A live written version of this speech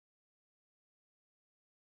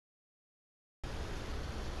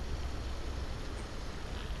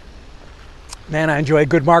Man, I enjoy a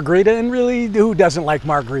good margarita, and really, who doesn't like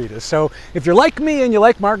margaritas? So if you're like me and you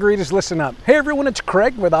like margaritas, listen up. Hey everyone, it's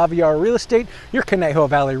Craig with Aviar Real Estate, your Conejo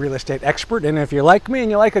Valley real estate expert. And if you're like me and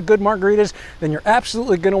you like a good margaritas, then you're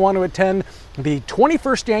absolutely going to want to attend the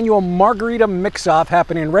 21st annual Margarita Mixoff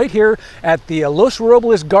happening right here at the Los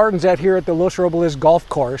Robles Gardens out here at the Los Robles Golf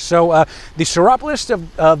Course. So the Soroptimist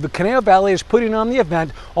of the Conejo Valley is putting on the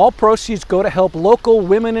event. All proceeds go to help local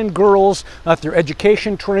women and girls through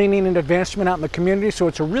education, training, and advancement out in the community. So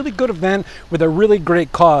it's a really good event with a really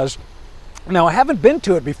great cause. Now, I haven't been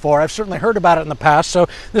to it before. I've certainly heard about it in the past, so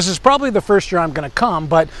this is probably the first year I'm going to come.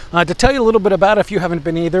 But to tell you a little bit about it, if you haven't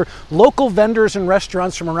been either, local vendors and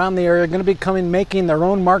restaurants from around the area are going to be coming making their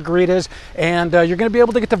own margaritas, and you're going to be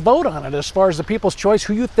able to get to vote on it as far as the people's choice,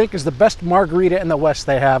 who you think is the best margarita in the West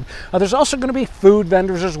they have. There's also going to be food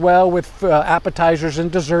vendors as well with appetizers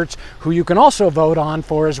and desserts who you can also vote on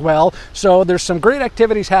for as well. So there's some great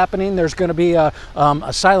activities happening. There's going to be a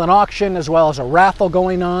silent auction as well as a raffle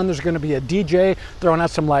going on. There's going to be a DJ throwing out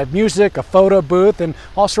some live music, a photo booth, and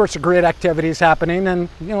all sorts of great activities happening. And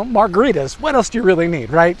you know, margaritas, what else do you really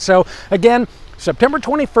need, right? So again, September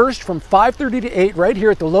 21st from 5:30 to 8 right here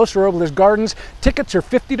at the Los Robles Gardens. Tickets are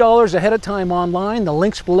 $50 ahead of time online. The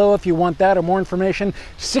link's below if you want that or more information.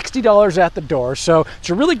 $60 at the door. So it's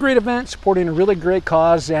a really great event supporting a really great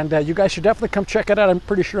cause, and you guys should definitely come check it out. I'm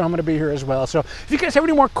pretty sure I'm going to be here as well. So if you guys have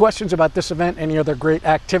any more questions about this event, any other great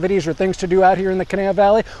activities or things to do out here in the Conejo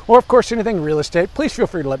Valley, or of course anything real estate, please feel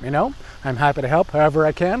free to let me know. I'm happy to help however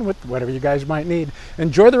I can with whatever you guys might need.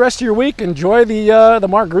 Enjoy the rest of your week. Enjoy the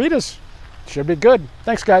margaritas. Should be good.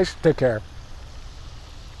 Thanks, guys. Take care.